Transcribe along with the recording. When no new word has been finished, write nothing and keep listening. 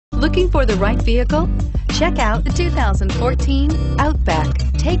Looking for the right vehicle? Check out the 2014 Outback.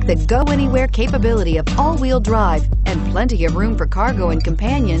 Take the go-anywhere capability of all-wheel drive and plenty of room for cargo and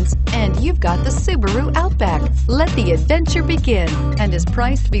companions, and you've got the Subaru Outback. Let the adventure begin, and is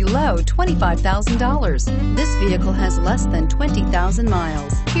priced below $25,000. This vehicle has less than 20,000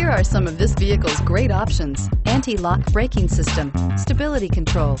 miles. Here are some of this vehicle's great options: anti-lock braking system, stability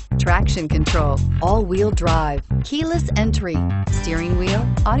control, traction control, all-wheel drive, keyless entry, steering wheel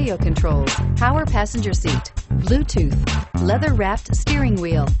audio controls, power passenger seat, Bluetooth, leather-wrapped steering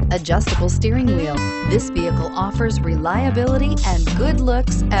wheel, adjustable steering wheel. This vehicle offers reliability and good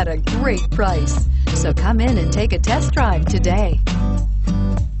looks at a great price. So come in and take a test drive today.